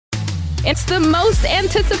It's the most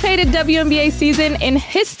anticipated WNBA season in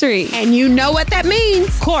history. And you know what that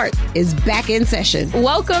means. Court is back in session.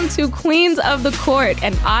 Welcome to Queens of the Court,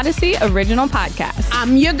 an Odyssey original podcast.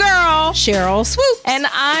 I'm your girl, Cheryl Swoops. And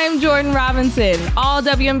I'm Jordan Robinson. All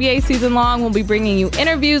WNBA season long, we'll be bringing you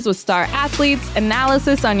interviews with star athletes,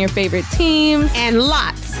 analysis on your favorite teams, and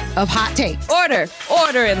lots of hot takes.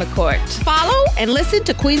 Order in the court. Follow and listen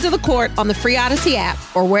to Queens of the Court on the free Odyssey app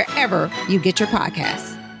or wherever you get your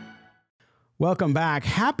podcasts. Welcome back.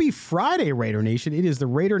 Happy Friday, Raider Nation. It is the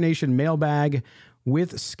Raider Nation mailbag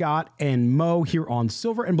with Scott and Mo here on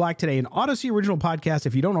Silver and Black Today, an Odyssey original podcast.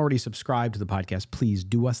 If you don't already subscribe to the podcast, please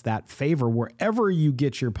do us that favor wherever you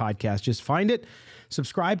get your podcast. Just find it,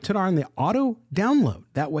 subscribe, turn on the auto download.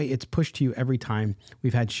 That way it's pushed to you every time.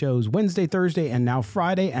 We've had shows Wednesday, Thursday, and now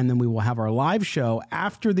Friday, and then we will have our live show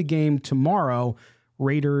after the game tomorrow,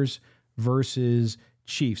 Raiders versus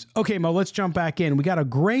Chiefs. Okay, Mo, let's jump back in. We got a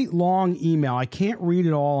great long email. I can't read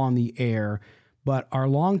it all on the air, but our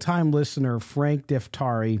longtime listener, Frank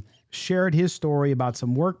Deftari, shared his story about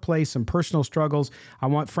some workplace, some personal struggles.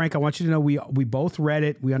 Frank, I want you to know we both read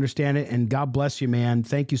it, we understand it, and God bless you, man.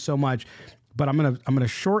 Thank you so much. But I'm gonna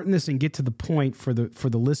shorten this and get to the point for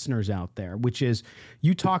the listeners out there, which is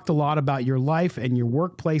you talked a lot about your life and your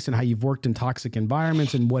workplace and how you've worked in toxic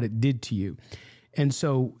environments and what it did to you. And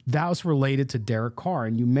so that was related to Derek Carr.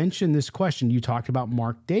 And you mentioned this question. You talked about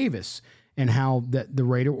Mark Davis and how the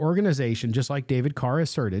Raider organization, just like David Carr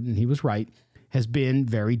asserted, and he was right, has been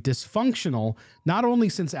very dysfunctional, not only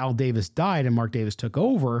since Al Davis died and Mark Davis took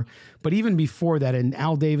over, but even before that, in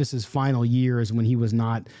Al Davis's final years when he was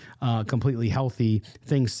not completely healthy,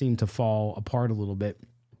 things seemed to fall apart a little bit.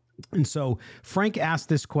 And so Frank asked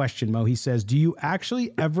this question, Mo. He says, do you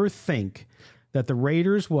actually ever think that the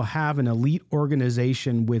Raiders will have an elite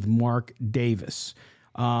organization with Mark Davis?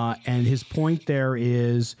 And his point there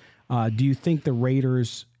is, do you think the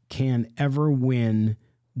Raiders can ever win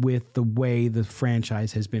with the way the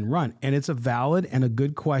franchise has been run? And it's a valid and a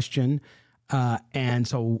good question. And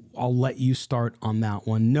so I'll let you start on that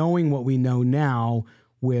one, knowing what we know now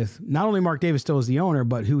with not only Mark Davis still as the owner,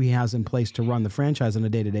 but who he has in place to run the franchise on a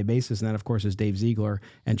day-to-day basis. And that, of course, is Dave Ziegler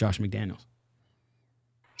and Josh McDaniels.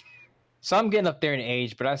 So I'm getting up there in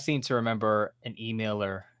age, but I seem to remember an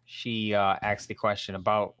emailer. She asked the question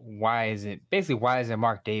about why isn't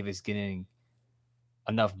Mark Davis getting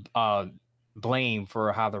enough blame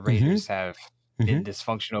for how the Raiders have been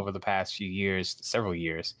dysfunctional over the past several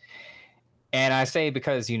years. And I say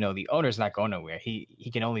because, the owner's not going nowhere. He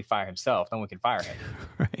can only fire himself. No one can fire him.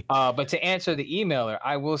 Right. But to answer the emailer,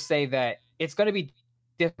 I will say that it's going to be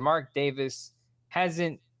different. Mark Davis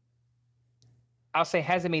hasn't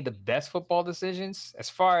made the best football decisions as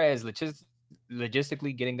far as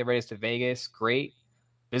logistically getting the Raiders to Vegas. Great.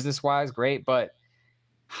 Business-wise, great. But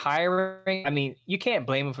hiring, you can't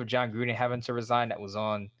blame him for John Gruden having to resign. That was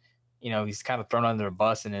on, he's kind of thrown under the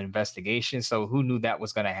bus in an investigation. So who knew that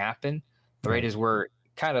was going to happen? The Raiders were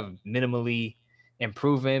kind of minimally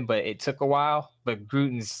improving, but it took a while. But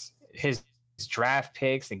Gruden's his draft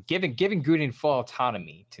picks and giving Gruden full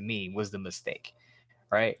autonomy, to me, was the mistake,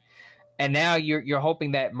 right? And now you're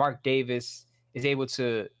hoping that Mark Davis is able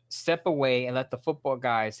to step away and let the football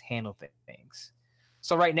guys handle things.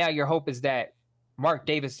 So right now your hope is that Mark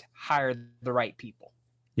Davis hired the right people.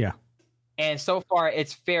 Yeah. And so far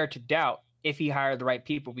it's fair to doubt if he hired the right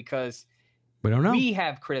people because we don't know. We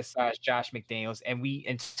have criticized Josh McDaniels and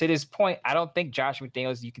to this point, I don't think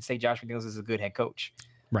you can say Josh McDaniels is a good head coach.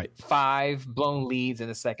 Right. 5 blown leads in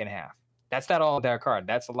the second half. That's not all Derek Carr.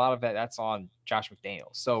 That's a lot of that. That's on Josh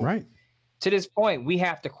McDaniels. So right. To this point, we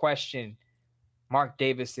have to question Mark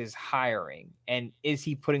Davis's hiring and is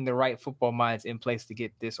he putting the right football minds in place to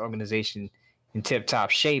get this organization in tip-top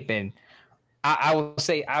shape? And I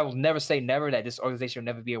will never say never that this organization will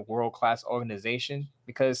never be a world-class organization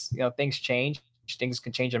because things change. Things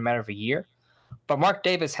can change in a matter of a year. But Mark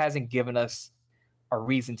Davis hasn't given us a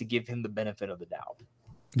reason to give him the benefit of the doubt.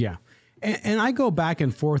 Yeah. And I go back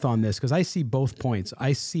and forth on this because I see both points.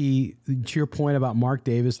 I see, to your point about Mark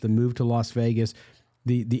Davis, the move to Las Vegas,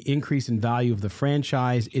 the increase in value of the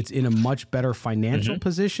franchise. It's in a much better financial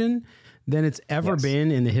position than it's ever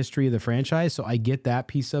been in the history of the franchise. So I get that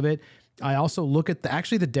piece of it. I also look at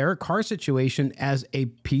the Derek Carr situation as a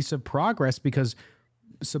piece of progress because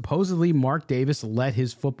supposedly Mark Davis let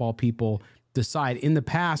his football people decide. In the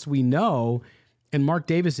past, we know, and Mark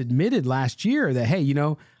Davis admitted last year that, hey,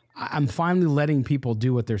 I'm finally letting people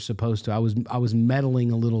do what they're supposed to. I was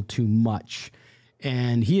meddling a little too much.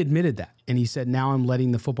 And he admitted that. And he said, now I'm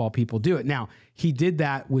letting the football people do it. Now, he did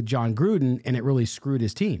that with John Gruden, and it really screwed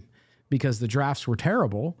his team because the drafts were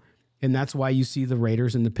terrible. And that's why you see the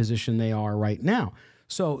Raiders in the position they are right now.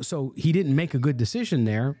 So he didn't make a good decision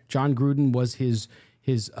there. John Gruden was his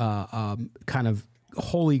kind of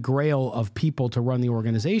holy grail of people to run the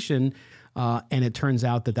organization. And it turns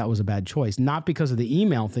out that was a bad choice, not because of the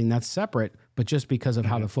email thing, that's separate, but just because of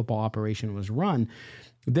how the football operation was run.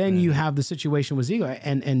 Then you have the situation with Ziegler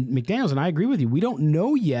and McDaniels, and I agree with you. We don't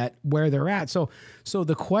know yet where they're at. So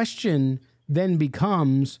the question then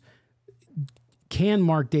becomes, can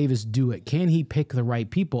Mark Davis do it? Can he pick the right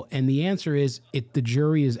people? And the answer is the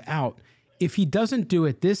jury is out. If he doesn't do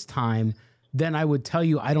it this time, then I would tell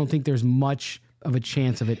you I don't think there's much of a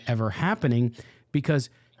chance of it ever happening, because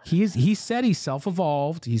he said he's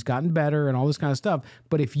self-evolved, he's gotten better and all this kind of stuff.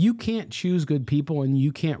 But if you can't choose good people and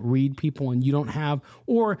you can't read people and you don't have,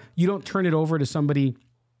 or you don't turn it over to somebody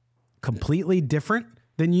completely different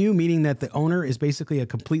than you, meaning that the owner is basically a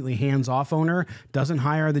completely hands-off owner, doesn't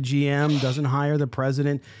hire the GM, doesn't hire the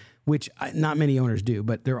president, which not many owners do,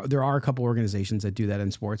 but there are a couple organizations that do that in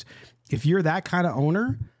sports. If you're that kind of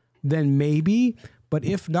owner, then maybe. But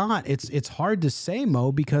if not, it's hard to say,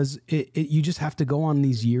 Mo, because you just have to go on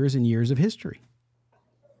these years and years of history.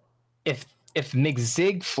 If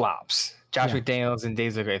McZig flops, Josh McDaniels and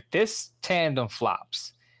Dave Ziegler, if this tandem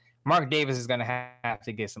flops, Mark Davis is going to have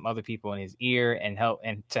to get some other people in his ear and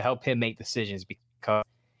help him make decisions, because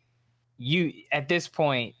at this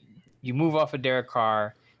point you move off of Derek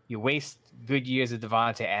Carr, you waste good years of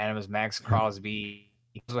Devontae Adams, Max Crosby.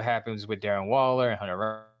 That's what happens with Darren Waller and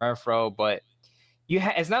Hunter Renfrow, but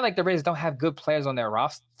it's not like the Raiders don't have good players on their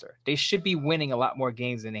roster. They should be winning a lot more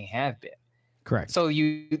games than they have been. Correct. So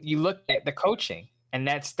you look at the coaching, and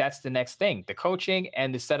that's the next thing. The coaching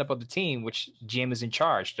and the setup of the team, which GM is in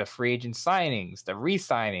charge, the free agent signings, the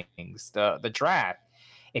re-signings, the draft.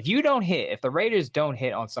 If the Raiders don't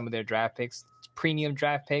hit on some of their draft picks, premium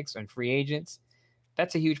draft picks and free agents,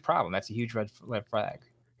 that's a huge problem. That's a huge red flag.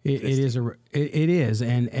 It is,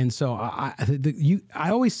 and so I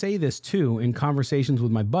always say this too in conversations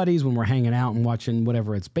with my buddies when we're hanging out and watching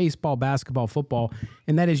whatever it's baseball, basketball, football,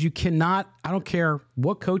 and that is, you cannot. I don't care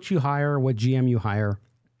what coach you hire, what GM you hire,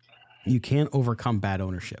 you can't overcome bad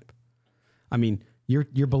ownership. I mean,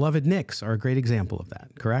 your beloved Knicks are a great example of that.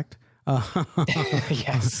 Correct?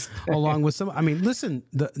 Yes. Along with some, I mean, listen,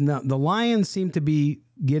 the Lions seem to be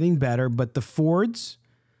getting better, but the Fords,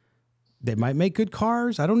 they might make good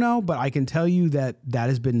cars. I don't know, but I can tell you that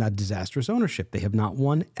has been a disastrous ownership. They have not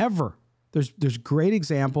won ever. There's great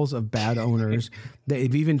examples of bad owners.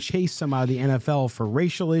 They've even chased some out of the NFL for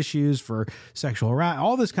racial issues, for sexual harassment,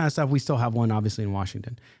 all this kind of stuff. We still have one, obviously, in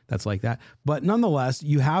Washington that's like that. But nonetheless,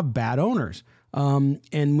 you have bad owners. And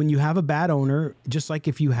when you have a bad owner, just like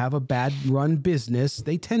if you have a bad run business,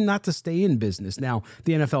 they tend not to stay in business. Now,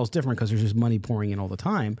 the NFL is different because there's just money pouring in all the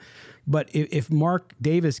time. But if Mark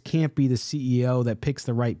Davis can't be the CEO that picks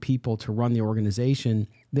the right people to run the organization,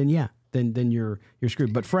 then you're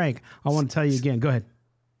screwed. But Frank, I want to tell you again. Go ahead.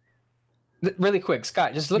 Really quick,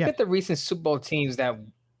 Scott. Just look at the recent Super Bowl teams that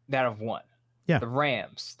have won. Yeah. The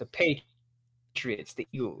Rams, the Patriots, the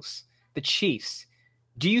Eagles, the Chiefs.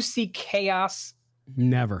 Do you see chaos?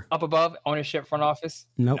 Never. Up above ownership, front office?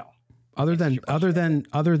 Nope. No. Other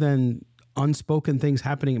than unspoken things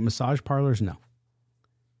happening at massage parlors, no.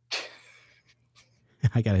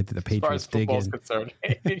 I got to hit the Patriots dig in. Concerned,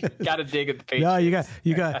 you got to dig at the Patriots.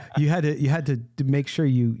 No, you had to make sure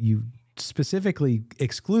you specifically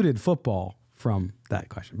excluded football from that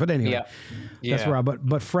question. But anyway, that's where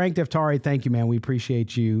but Frank Deftari, thank you, man. We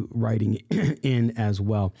appreciate you writing in as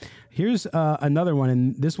well. Here's another one,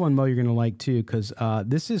 and this one, Mo, you're going to like too, because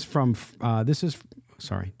this is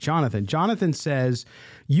Jonathan. Jonathan says,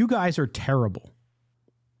 "You guys are terrible."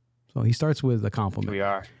 So he starts with a compliment. We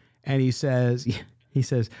are, and he says.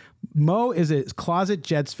 Mo is a closet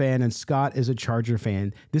Jets fan and Scott is a Charger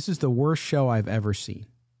fan. This is the worst show I've ever seen.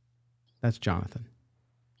 That's Jonathan.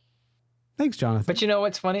 Thanks, Jonathan. But you know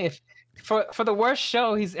what's funny? If for the worst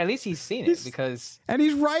show, he's seen it because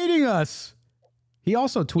he's writing us. He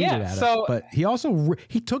also tweeted at us, but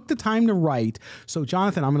he took the time to write. So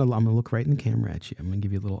Jonathan, I'm gonna look right in the camera at you. I'm gonna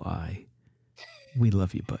give you a little eye. We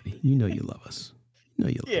love you, buddy. You know you love us. You know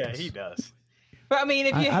you love us. Yeah, he does. But I mean,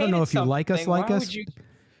 if you I don't know if you like us.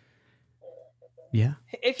 Yeah.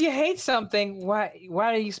 If you hate something, why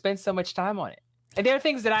do you spend so much time on it? And there are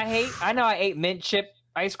things that I hate. I know I ate mint chip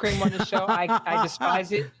ice cream on the show. I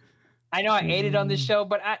despise it. I know I ate it on the show,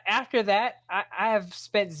 but after that, I have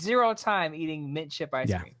spent zero time eating mint chip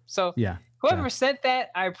ice cream. So whoever sent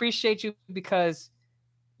that, I appreciate you because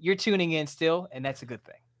you're tuning in still, and that's a good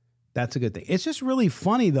thing. That's a good thing. It's just really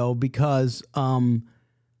funny though, because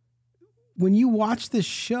when you watch this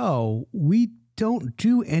show, we don't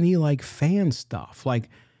do any like fan stuff. I've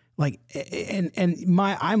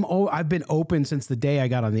been open since the day I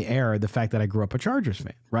got on the air, the fact that I grew up a Chargers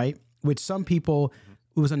fan, right? Which some people,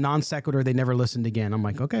 it was a non sequitur. They never listened again. I'm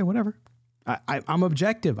like, okay, whatever. I'm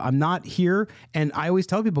objective. I'm not here. And I always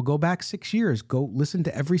tell people, go back 6 years, go listen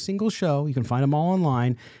to every single show. You can find them all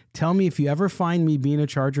online. Tell me if you ever find me being a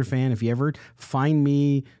Charger fan, if you ever find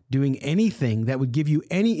me doing anything that would give you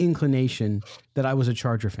any inclination that I was a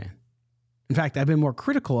Charger fan. In fact, I've been more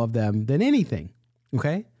critical of them than anything.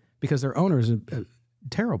 Okay. Because their owners are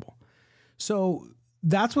terrible. So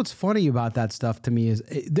that's what's funny about that stuff to me is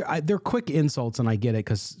they're quick insults, and I get it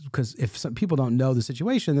because if some people don't know the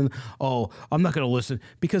situation, then I'm not going to listen,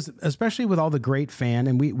 because especially with all the great fan,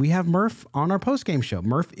 and we have Murph on our postgame show.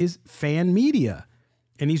 Murph is fan media,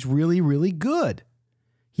 and he's really, really good.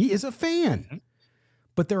 He is a fan,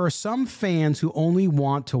 but there are some fans who only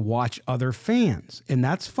want to watch other fans, and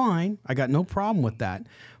that's fine. I got no problem with that.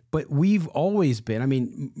 But we've always been, I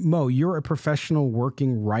mean, Mo, you're a professional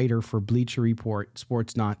working writer for Bleacher Report,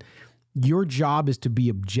 Sports Not. Your job is to be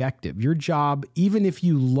objective. Your job, even if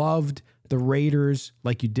you loved the Raiders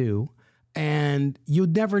like you do, and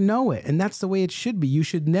you'd never know it. And that's the way it should be. You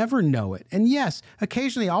should never know it. And yes,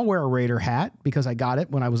 occasionally I'll wear a Raider hat because I got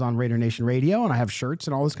it when I was on Raider Nation Radio and I have shirts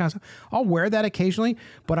and all this kind of stuff. I'll wear that occasionally,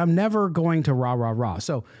 but I'm never going to rah, rah, rah.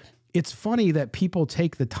 So it's funny that people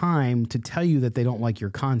take the time to tell you that they don't like your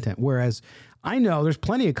content. Whereas I know there's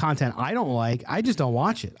plenty of content I don't like. I just don't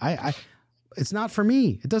watch it. It's not for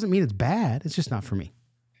me. It doesn't mean it's bad. It's just not for me.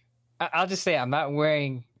 I'll just say I'm not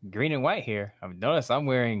wearing green and white here. I've noticed I'm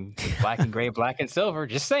wearing black and gray, black and silver.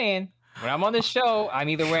 Just saying. When I'm on this show, I'm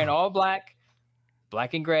either wearing all black,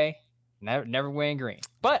 black and gray, never wearing green.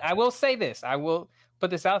 But I will say this. I will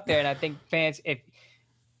put this out there, and I think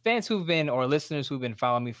fans who've been, or listeners who've been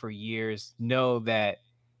following me for years, know that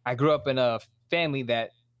I grew up in a family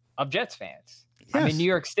of Jets fans. Yes. I'm in New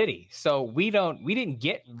York City, so we didn't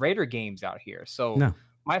get Raider games out here. So no.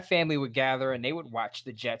 My family would gather and they would watch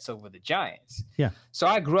the Jets over the Giants. Yeah. So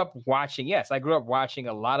I grew up watching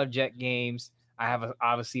a lot of Jet games. I have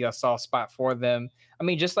obviously a soft spot for them. I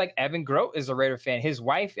mean, just like Evan Grote is a Raider fan. His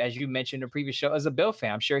wife, as you mentioned in the previous show, is a Bill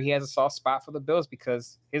fan. I'm sure he has a soft spot for the Bills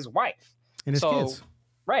because his wife. And his kids.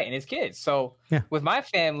 Right, and his kids. So with my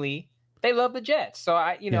family, they love the Jets. So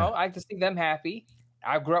I like to see them happy.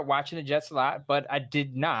 I grew up watching the Jets a lot, but I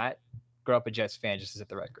did not grow up a Jets fan, just to set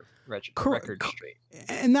the record straight.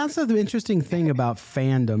 And that's the interesting thing about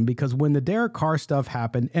fandom, because when the Derek Carr stuff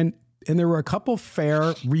happened, and there were a couple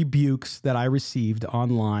fair rebukes that I received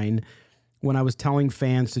online when I was telling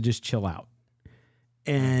fans to just chill out.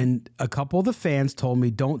 And a couple of the fans told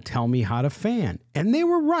me, don't tell me how to fan. And they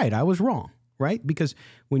were right. I was wrong. Right? Because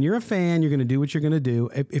when you're a fan, you're going to do what you're going to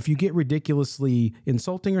do. If you get ridiculously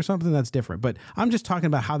insulting or something, that's different. But I'm just talking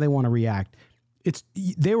about how they want to react.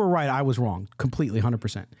 They were right. I was wrong completely,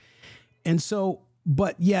 100%. And so,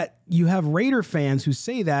 but yet you have Raider fans who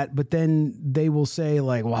say that, but then they will say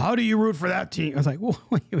like, well, how do you root for that team? I was like, well,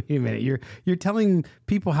 wait a minute. You're telling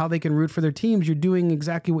people how they can root for their teams. You're doing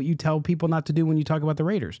exactly what you tell people not to do when you talk about the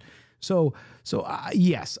Raiders. So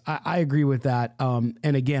yes, I agree with that.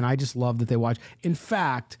 And again, I just love that they watch. In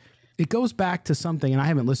fact, it goes back to something, and I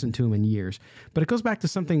haven't listened to him in years, but it goes back to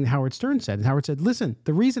something Howard Stern said. And Howard said, listen,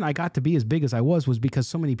 the reason I got to be as big as I was because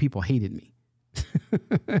so many people hated me.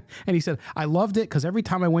 And he said, I loved it because every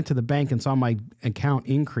time I went to the bank and saw my account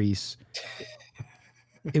increase,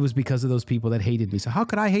 it was because of those people that hated me. So how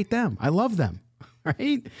could I hate them? I love them.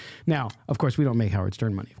 Right? Now, of course, we don't make Howard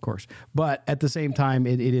Stern money, of course. But at the same time,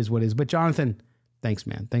 it is what it is. But Jonathan, thanks,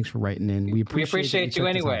 man. Thanks for writing in. We appreciate you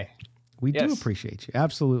anyway. We do appreciate you.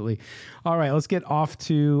 Absolutely. All right, let's get off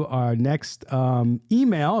to our next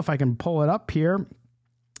email, if I can pull it up here.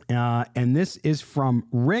 And this is from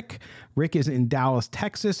Rick. Rick is in Dallas,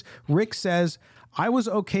 Texas. Rick says, I was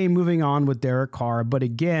okay moving on with Derek Carr, but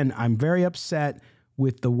again, I'm very upset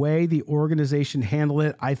with the way the organization handled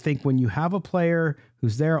it. I think when you have a player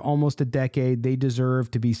who's there almost a decade, they deserve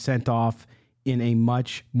to be sent off in a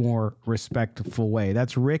much more respectful way.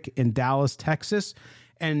 That's Rick in Dallas, Texas.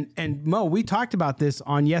 And Mo, we talked about this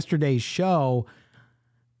on yesterday's show.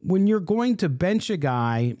 When you're going to bench a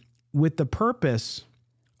guy with the purpose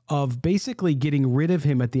of basically getting rid of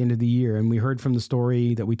him at the end of the year, and we heard from the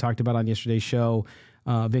story that we talked about on yesterday's show,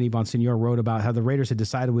 Vinny Bonsignor wrote about how the Raiders had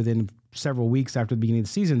decided within several weeks after the beginning of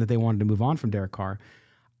the season that they wanted to move on from Derek Carr.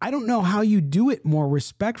 I don't know how you do it more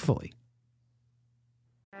respectfully.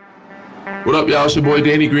 What up, y'all? It's your boy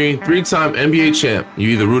Danny Green, 3-time NBA champ. You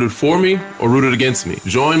either rooted for me or rooted against me.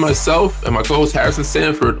 Join myself and my co-host Harrison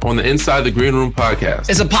Sanford on the Inside the Green Room podcast.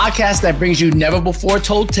 It's a podcast that brings you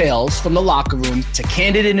never-before-told tales from the locker room to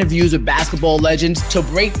candid interviews with basketball legends to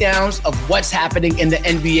breakdowns of what's happening in the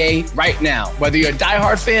NBA right now. Whether you're a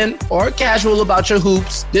diehard fan or casual about your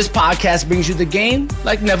hoops, this podcast brings you the game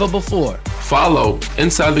like never before. Follow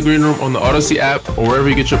Inside the Green Room on the Odyssey app or wherever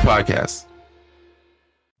you get your podcasts.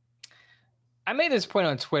 I made this point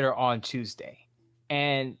on Twitter on Tuesday,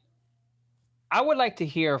 and I would like to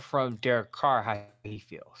hear from Derek Carr how he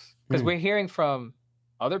feels, because we're hearing from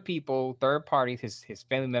other people, third parties, his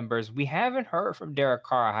family members. We haven't heard from Derek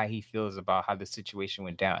Carr how he feels about how the situation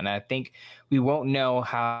went down, and I think we won't know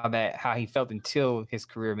how he felt until his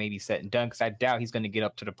career may be said and done, because I doubt he's going to get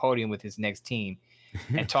up to the podium with his next team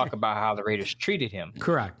and talk about how the Raiders treated him.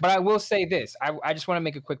 Correct. But I will say this. I just want to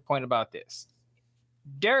make a quick point about this.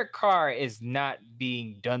 Derek Carr is not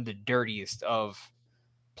being done the dirtiest of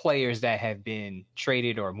players that have been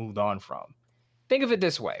traded or moved on from. Think of it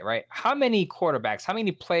this way, right? How many quarterbacks, how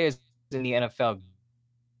many players in the NFL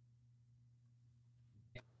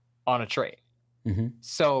on a trade? Mm-hmm.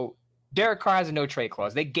 So Derek Carr has a no trade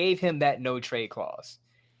clause. They gave him that no trade clause.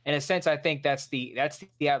 In a sense, I think that's the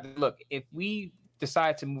look. If we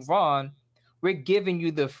decide to move on, we're giving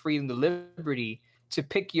you the freedom, the liberty to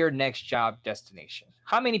pick your next job destination.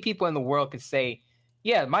 How many people in the world could say,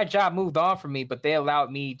 yeah, my job moved on from me, but they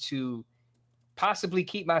allowed me to possibly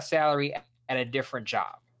keep my salary at a different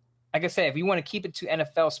job? Like I said, if you want to keep it to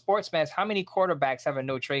NFL sportsmen, how many quarterbacks have a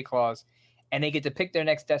no trade clause and they get to pick their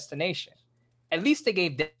next destination? At least they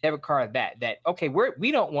gave Derek Carr that okay,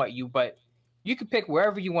 we don't want you, but you can pick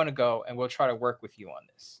wherever you want to go and we'll try to work with you on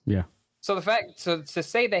this. Yeah. So to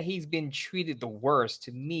say that he's been treated the worst,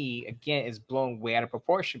 to me, again, is blown way out of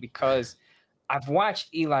proportion, because I've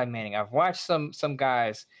watched Eli Manning. I've watched some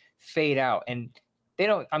guys fade out, and they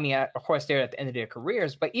don't, of course, they're at the end of their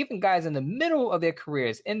careers, but even guys in the middle of their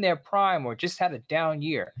careers, in their prime or just had a down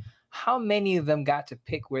year, how many of them got to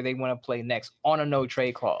pick where they want to play next on a no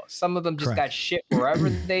trade clause? Some of them just got shipped wherever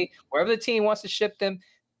the team wants to ship them,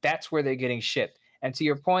 that's where they're getting shipped. And to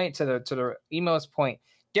your point, to the email's point,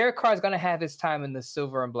 Derek Carr is going to have his time in the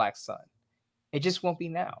silver and black sun. It just won't be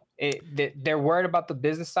now. They're worried about the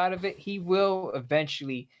business side of it. He will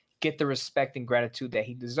eventually get the respect and gratitude that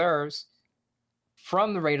he deserves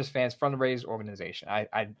from the Raiders fans, from the Raiders organization.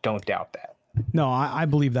 I don't doubt that. No, I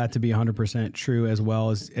believe that to be 100% true, as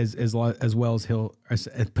long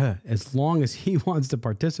as he wants to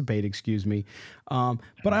participate. Excuse me.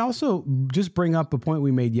 But I also just bring up a point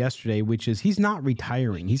we made yesterday, which is he's not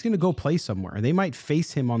retiring. He's going to go play somewhere. They might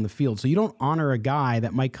face him on the field, so you don't honor a guy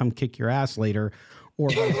that might come kick your ass later, or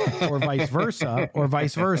vice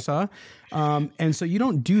versa. And so you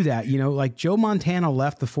don't do that. Like Joe Montana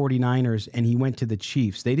left the 49ers and he went to the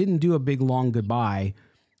Chiefs. They didn't do a big long goodbye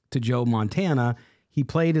to Joe Montana. He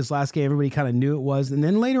played his last game. Everybody kind of knew it was. And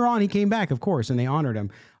then later on, he came back, of course, and they honored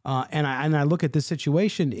him. And I look at this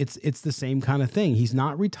situation, it's the same kind of thing. He's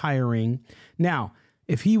not retiring. Now,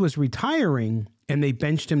 if he was retiring and they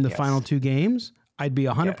benched him the final 2 games, I'd be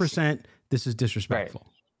 100%, this is disrespectful,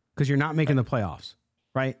 because you're not making the playoffs,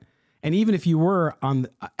 right? And even if you were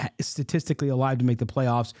statistically alive to make the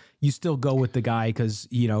playoffs, you still go with the guy because,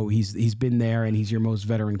 he's been there and he's your most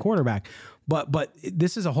veteran quarterback. But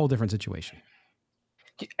this is a whole different situation.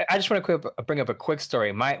 I just want to bring up a quick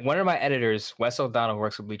story. One of my editors, Wes O'Donnell, who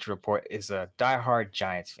works with Bleacher Report, is a diehard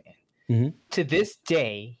Giants fan. Mm-hmm. To this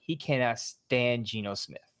day, he cannot stand Geno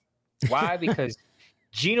Smith. Why? Because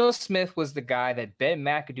Geno Smith was the guy that Ben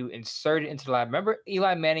McAdoo inserted into the lineup. Remember,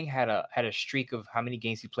 Eli Manning had a streak of how many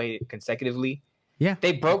games he played consecutively? Yeah.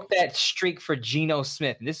 They broke that streak for Geno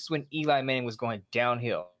Smith. And this is when Eli Manning was going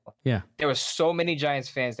downhill. Yeah. There were so many Giants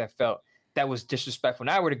fans that felt that was disrespectful. And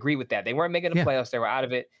I would agree with that. They weren't making the playoffs. They were out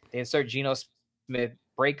of it. They insert Geno Smith,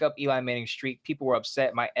 break up Eli Manning's streak. People were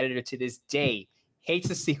upset. My editor to this day hates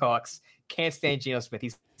the Seahawks, can't stand Geno Smith.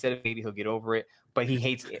 He said maybe he'll get over it, but he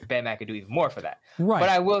hates Ben McAdoo even more for that. Right. But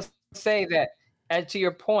I will say that, to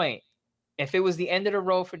your point, if it was the end of the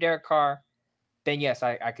road for Derek Carr, then yes,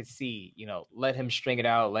 I could see, let him string it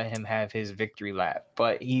out, let him have his victory lap.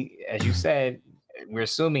 But he, as you said, we're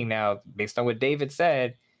assuming now, based on what David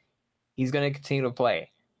said, he's going to continue to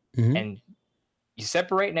play. Mm-hmm. And you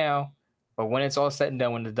separate now, but when it's all said and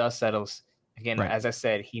done, when the dust settles, again, as I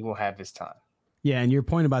said, he will have his time. Yeah, and your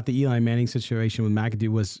point about the Eli Manning situation with McAdoo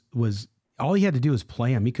was all he had to do was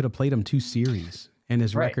play him. He could have played him 2 series, and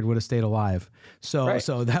his Right. record would have stayed alive. So Right.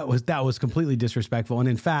 so that was completely disrespectful. And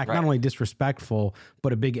in fact, not Right. only disrespectful,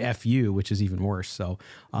 but a big FU, which is even worse. So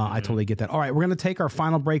I totally get that. All right, we're going to take our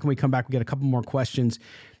final break. When we come back, we get a couple more questions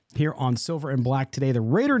here on Silver and Black today, the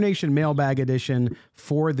Raider Nation mailbag edition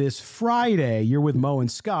for this Friday. You're with Mo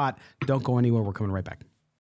and Scott. Don't go anywhere. We're coming right back.